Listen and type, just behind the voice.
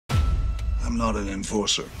I'm not an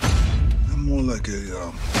enforcer. I'm more like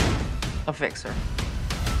a fixer.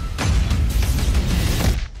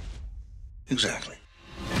 Exactly.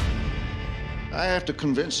 I have to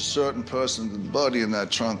convince a certain person that the body in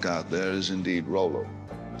that trunk out there is indeed Rolo.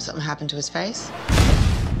 Something happened to his face?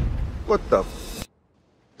 What the?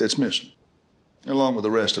 It's missing, along with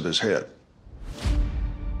the rest of his head.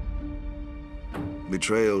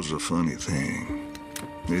 Betrayal's a funny thing.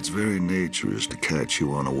 Its very nature is to catch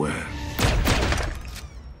you unaware.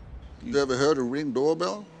 You ever heard a Ring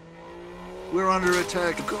doorbell? We're under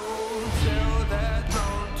attack.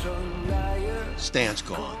 Stan's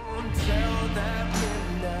gone.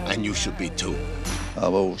 And you should be too.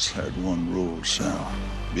 I've always had one rule, Sal.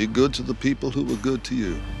 Be good to the people who were good to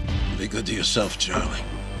you. Be good to yourself, Charlie.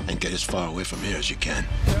 And get as far away from here as you can.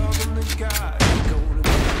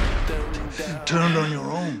 You turned on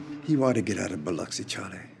your own. You ought to get out of Biloxi,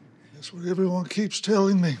 Charlie. That's what everyone keeps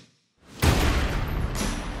telling me.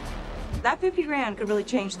 That 50 grand could really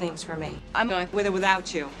change things for me. I'm going with or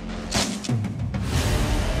without you.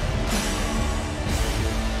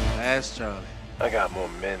 Ask Charlie. I got more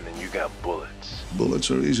men than you got bullets.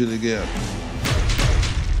 Bullets are easy to get.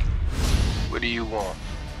 What do you want?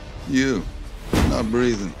 You. Not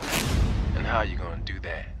breathing. And how you gonna do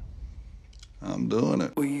that? I'm doing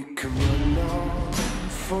it. We can run on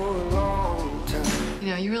for a long time.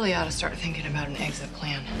 You know, you really ought to start thinking about an exit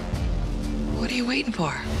plan. What are you waiting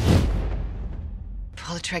for?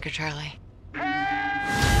 Pull the trigger, Charlie.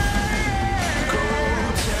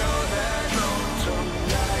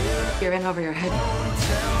 You're in over your head.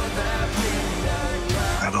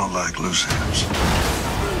 I don't like loose ends.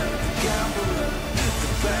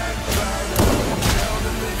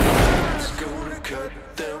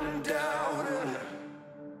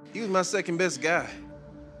 He was my second best guy.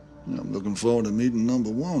 I'm looking forward to meeting number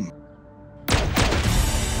one.